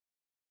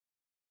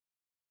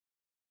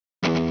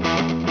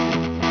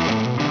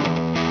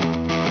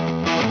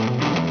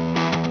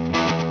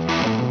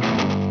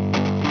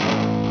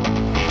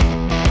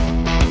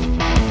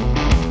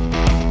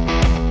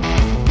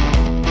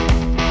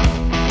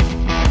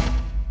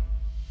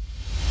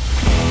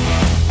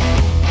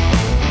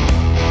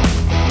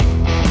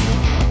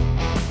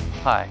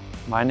Hi,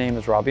 my name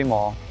is Robbie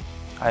Moll.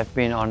 I've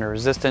been on a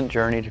resistant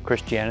journey to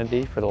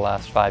Christianity for the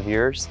last 5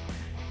 years,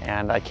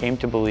 and I came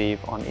to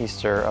believe on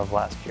Easter of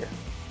last year.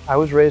 I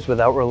was raised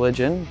without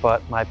religion,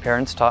 but my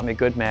parents taught me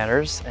good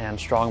manners and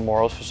strong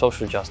morals for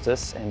social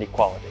justice and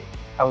equality.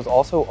 I was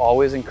also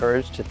always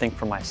encouraged to think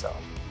for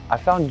myself. I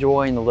found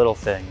joy in the little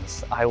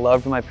things. I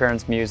loved my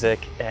parents'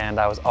 music, and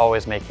I was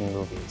always making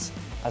movies.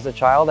 As a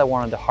child, I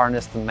wanted to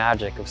harness the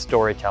magic of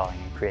storytelling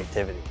and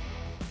creativity.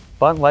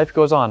 But life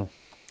goes on.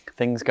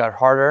 Things got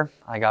harder,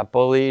 I got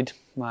bullied,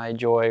 my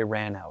joy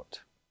ran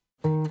out.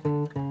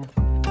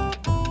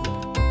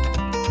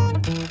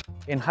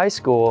 In high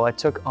school, I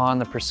took on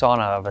the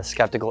persona of a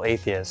skeptical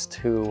atheist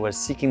who was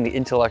seeking the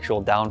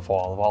intellectual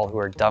downfall of all who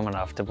are dumb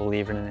enough to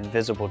believe in an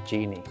invisible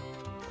genie.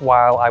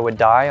 While I would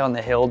die on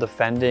the hill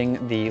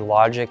defending the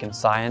logic and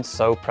science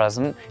so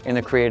present in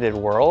the created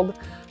world,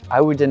 I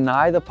would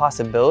deny the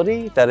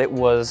possibility that it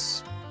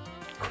was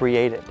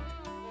created.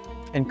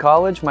 In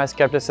college, my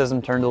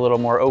skepticism turned a little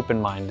more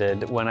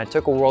open-minded when I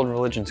took a world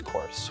religions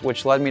course,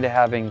 which led me to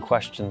having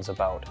questions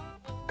about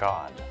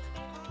God.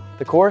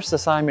 The course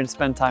assigned me to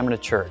spend time in a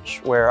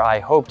church, where I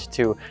hoped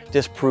to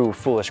disprove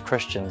foolish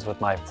Christians with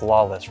my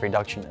flawless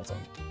reductionism.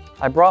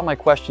 I brought my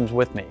questions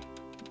with me,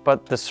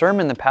 but the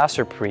sermon the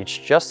pastor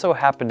preached just so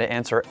happened to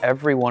answer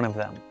every one of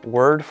them,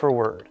 word for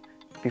word,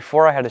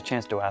 before I had a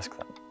chance to ask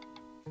them.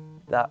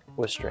 That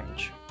was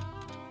strange.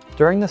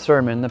 During the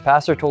sermon, the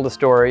pastor told a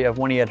story of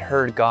when he had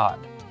heard God,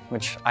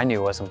 which I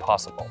knew was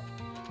impossible.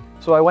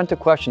 So I went to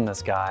question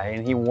this guy,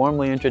 and he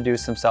warmly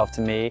introduced himself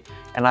to me,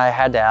 and I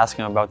had to ask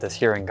him about this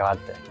hearing God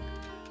thing.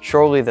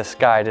 Surely this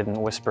guy didn't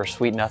whisper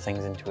sweet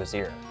nothings into his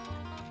ear.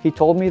 He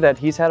told me that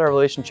he's had a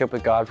relationship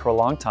with God for a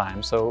long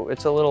time, so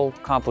it's a little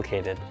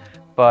complicated,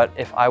 but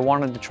if I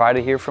wanted to try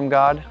to hear from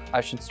God, I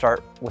should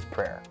start with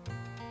prayer.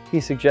 He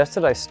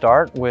suggested I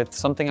start with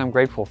something I'm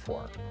grateful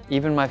for,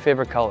 even my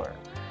favorite color.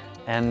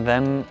 And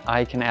then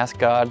I can ask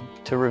God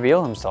to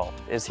reveal himself.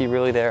 Is he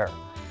really there?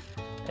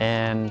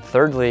 And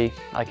thirdly,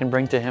 I can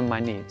bring to him my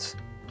needs.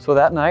 So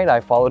that night I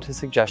followed his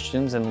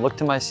suggestions and looked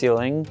to my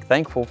ceiling,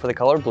 thankful for the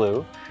color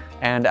blue,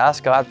 and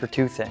asked God for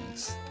two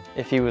things: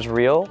 if he was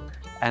real,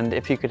 and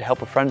if he could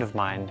help a friend of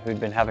mine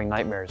who'd been having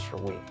nightmares for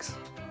weeks.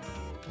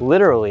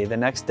 Literally the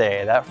next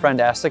day, that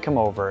friend asked to come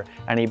over,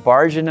 and he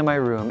barged into my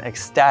room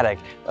ecstatic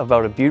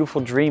about a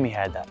beautiful dream he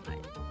had that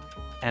night.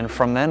 And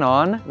from then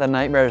on, the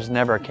nightmares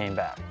never came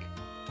back.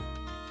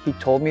 He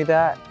told me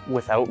that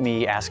without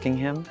me asking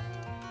him,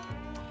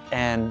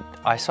 and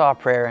I saw a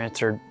prayer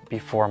answered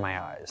before my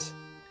eyes.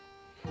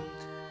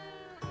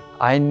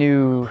 I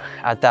knew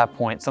at that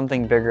point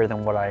something bigger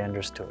than what I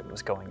understood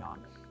was going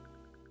on.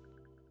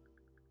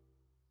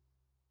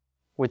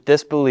 With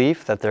this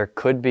belief that there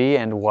could be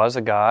and was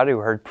a God who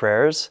heard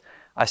prayers,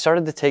 I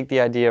started to take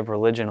the idea of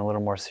religion a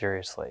little more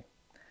seriously.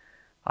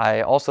 I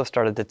also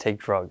started to take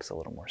drugs a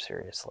little more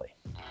seriously.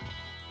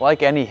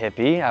 Like any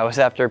hippie, I was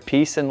after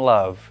peace and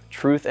love,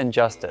 truth and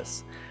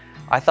justice.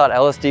 I thought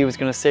LSD was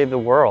going to save the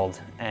world,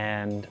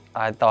 and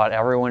I thought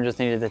everyone just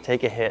needed to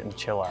take a hit and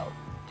chill out.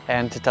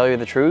 And to tell you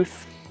the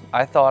truth,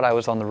 I thought I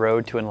was on the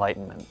road to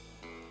enlightenment.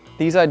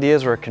 These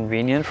ideas were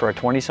convenient for a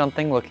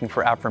 20-something looking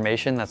for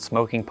affirmation that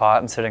smoking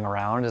pot and sitting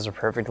around is a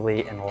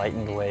perfectly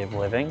enlightened way of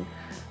living.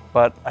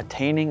 But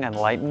attaining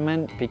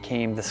enlightenment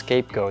became the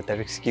scapegoat that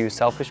excused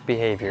selfish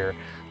behavior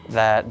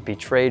that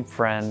betrayed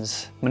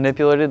friends,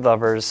 manipulated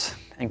lovers,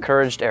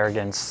 encouraged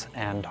arrogance,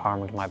 and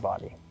harmed my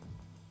body.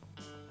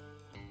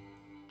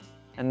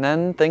 And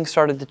then things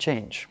started to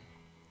change.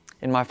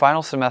 In my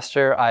final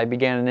semester, I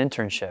began an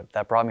internship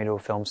that brought me to a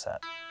film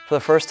set. For the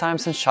first time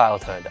since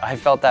childhood, I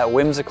felt that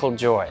whimsical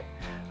joy.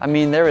 I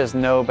mean, there is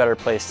no better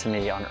place to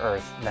me on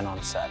earth than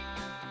on set.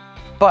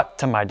 But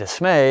to my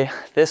dismay,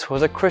 this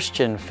was a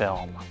Christian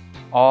film,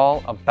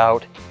 all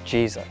about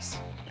Jesus.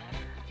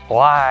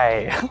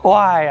 Why?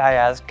 Why, I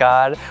asked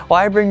God,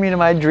 why bring me to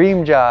my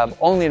dream job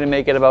only to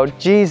make it about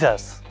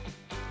Jesus?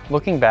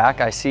 Looking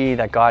back, I see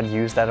that God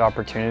used that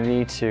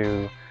opportunity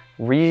to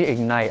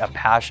reignite a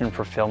passion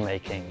for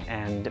filmmaking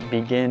and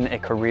begin a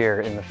career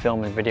in the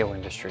film and video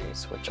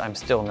industries, which I'm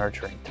still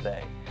nurturing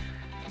today.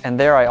 And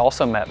there I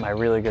also met my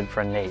really good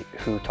friend Nate,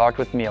 who talked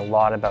with me a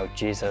lot about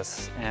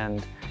Jesus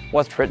and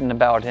what's written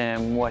about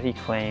him, what he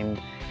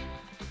claimed.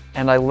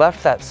 And I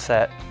left that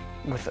set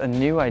with a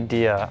new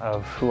idea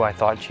of who I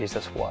thought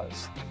Jesus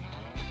was.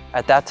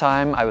 At that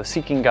time, I was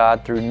seeking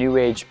God through New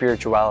Age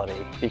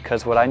spirituality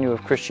because what I knew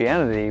of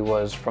Christianity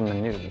was from the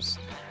news.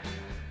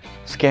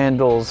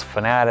 Scandals,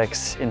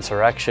 fanatics,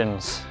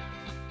 insurrections,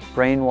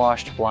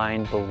 brainwashed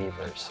blind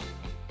believers.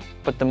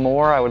 But the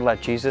more I would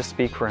let Jesus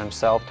speak for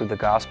himself through the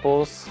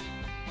Gospels,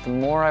 the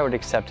more I would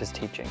accept his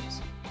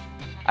teachings.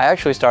 I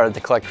actually started to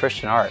collect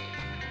Christian art,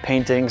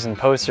 paintings and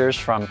posters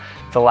from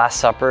The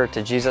Last Supper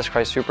to Jesus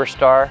Christ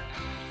Superstar,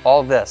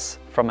 all this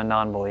from a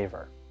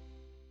non-believer.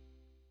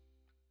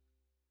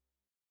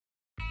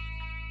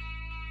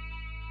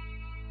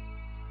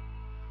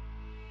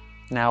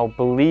 Now,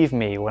 believe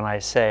me when I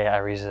say I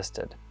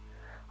resisted.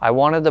 I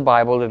wanted the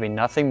Bible to be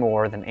nothing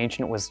more than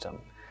ancient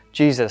wisdom,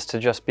 Jesus to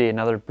just be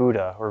another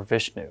Buddha or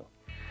Vishnu,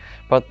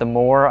 But the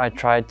more I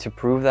tried to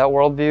prove that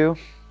worldview,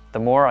 the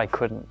more I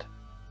couldn't.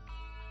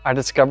 I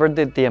discovered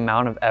that the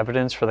amount of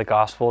evidence for the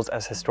Gospels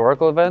as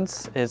historical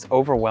events is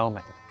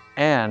overwhelming.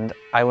 And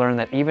I learned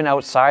that even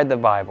outside the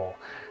Bible,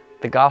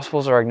 the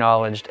Gospels are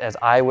acknowledged as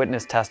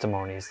eyewitness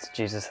testimonies to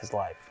Jesus'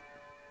 life.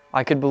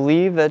 I could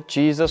believe that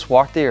Jesus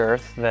walked the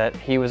earth, that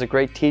he was a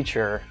great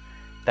teacher,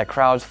 that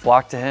crowds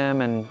flocked to him,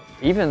 and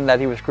even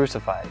that he was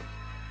crucified.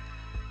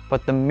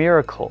 But the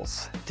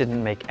miracles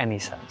didn't make any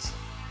sense.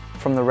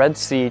 From the Red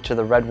Sea to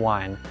the red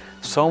wine,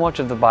 so much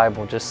of the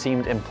Bible just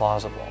seemed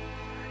implausible.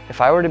 If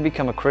I were to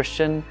become a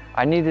Christian,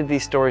 I needed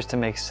these stories to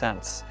make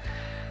sense,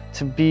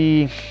 to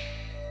be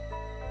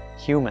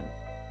human.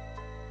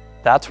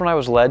 That's when I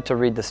was led to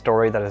read the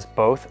story that is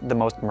both the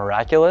most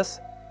miraculous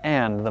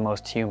and the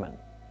most human.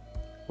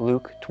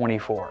 Luke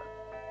 24.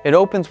 It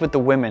opens with the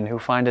women who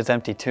find his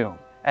empty tomb,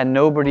 and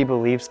nobody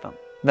believes them.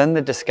 Then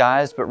the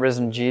disguised but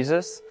risen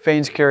Jesus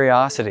feigns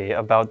curiosity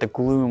about the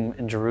gloom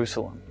in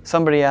Jerusalem.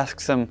 Somebody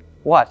asks him,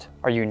 "What,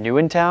 are you new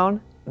in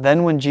town?"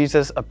 Then when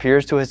Jesus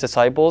appears to his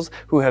disciples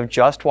who have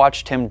just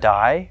watched him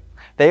die,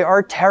 they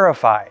are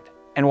terrified.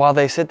 And while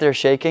they sit there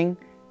shaking,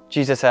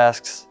 Jesus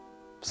asks,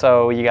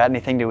 "So you got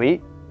anything to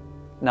eat?"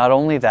 Not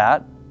only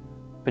that,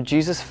 but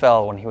Jesus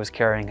fell when he was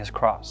carrying his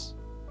cross.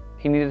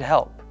 He needed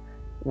help.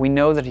 We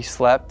know that he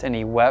slept and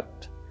he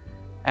wept,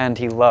 and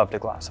he loved a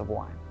glass of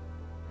wine.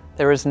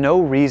 There is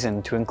no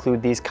reason to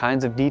include these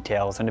kinds of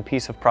details in a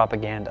piece of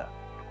propaganda.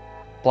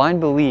 Blind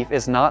belief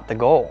is not the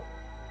goal.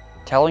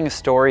 Telling a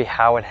story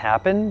how it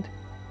happened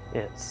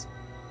is.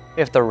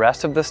 If the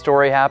rest of the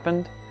story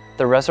happened,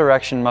 the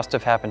resurrection must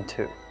have happened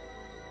too.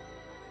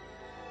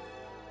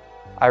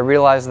 I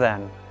realized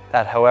then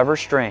that however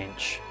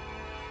strange,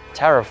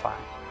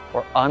 terrifying,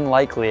 or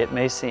unlikely it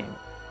may seem,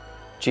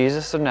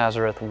 Jesus of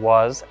Nazareth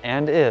was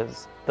and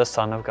is the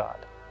Son of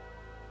God.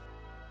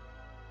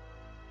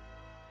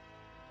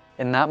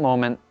 In that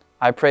moment,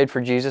 I prayed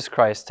for Jesus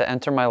Christ to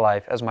enter my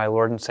life as my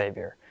Lord and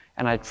Savior,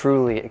 and I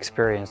truly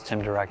experienced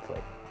him directly.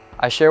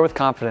 I share with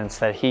confidence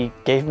that he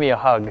gave me a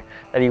hug,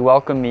 that he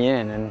welcomed me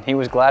in, and he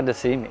was glad to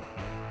see me.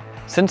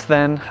 Since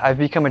then, I've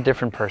become a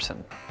different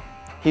person.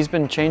 He's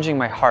been changing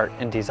my heart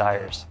and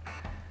desires.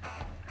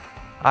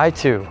 I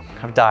too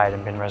have died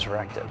and been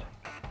resurrected.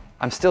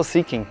 I'm still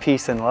seeking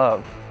peace and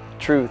love,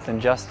 truth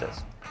and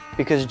justice,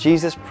 because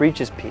Jesus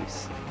preaches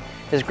peace.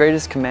 His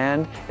greatest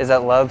command is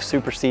that love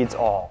supersedes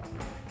all.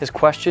 His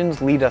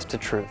questions lead us to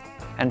truth,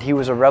 and he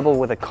was a rebel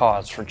with a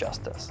cause for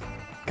justice.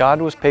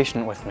 God was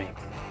patient with me.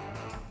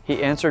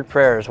 He answered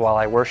prayers while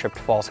I worshipped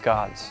false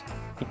gods.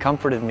 He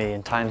comforted me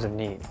in times of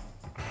need.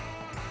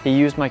 He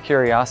used my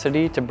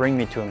curiosity to bring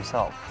me to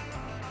himself.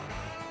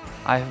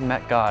 I have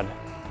met God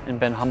and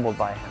been humbled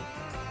by him.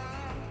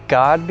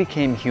 God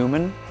became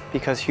human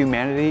because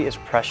humanity is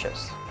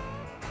precious.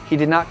 He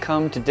did not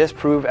come to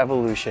disprove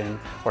evolution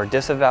or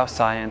disavow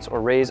science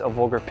or raise a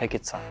vulgar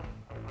picket sign.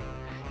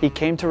 He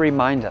came to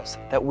remind us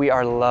that we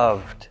are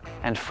loved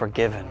and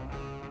forgiven,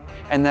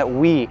 and that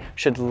we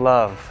should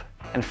love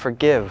and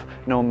forgive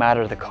no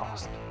matter the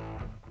cost.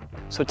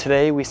 So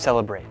today we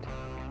celebrate.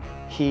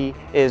 He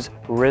is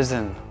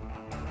risen.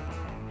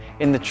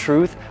 In the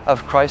truth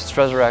of Christ's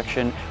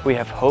resurrection, we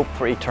have hope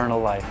for eternal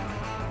life.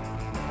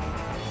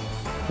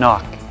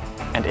 Knock,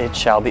 and it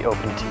shall be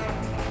opened to you.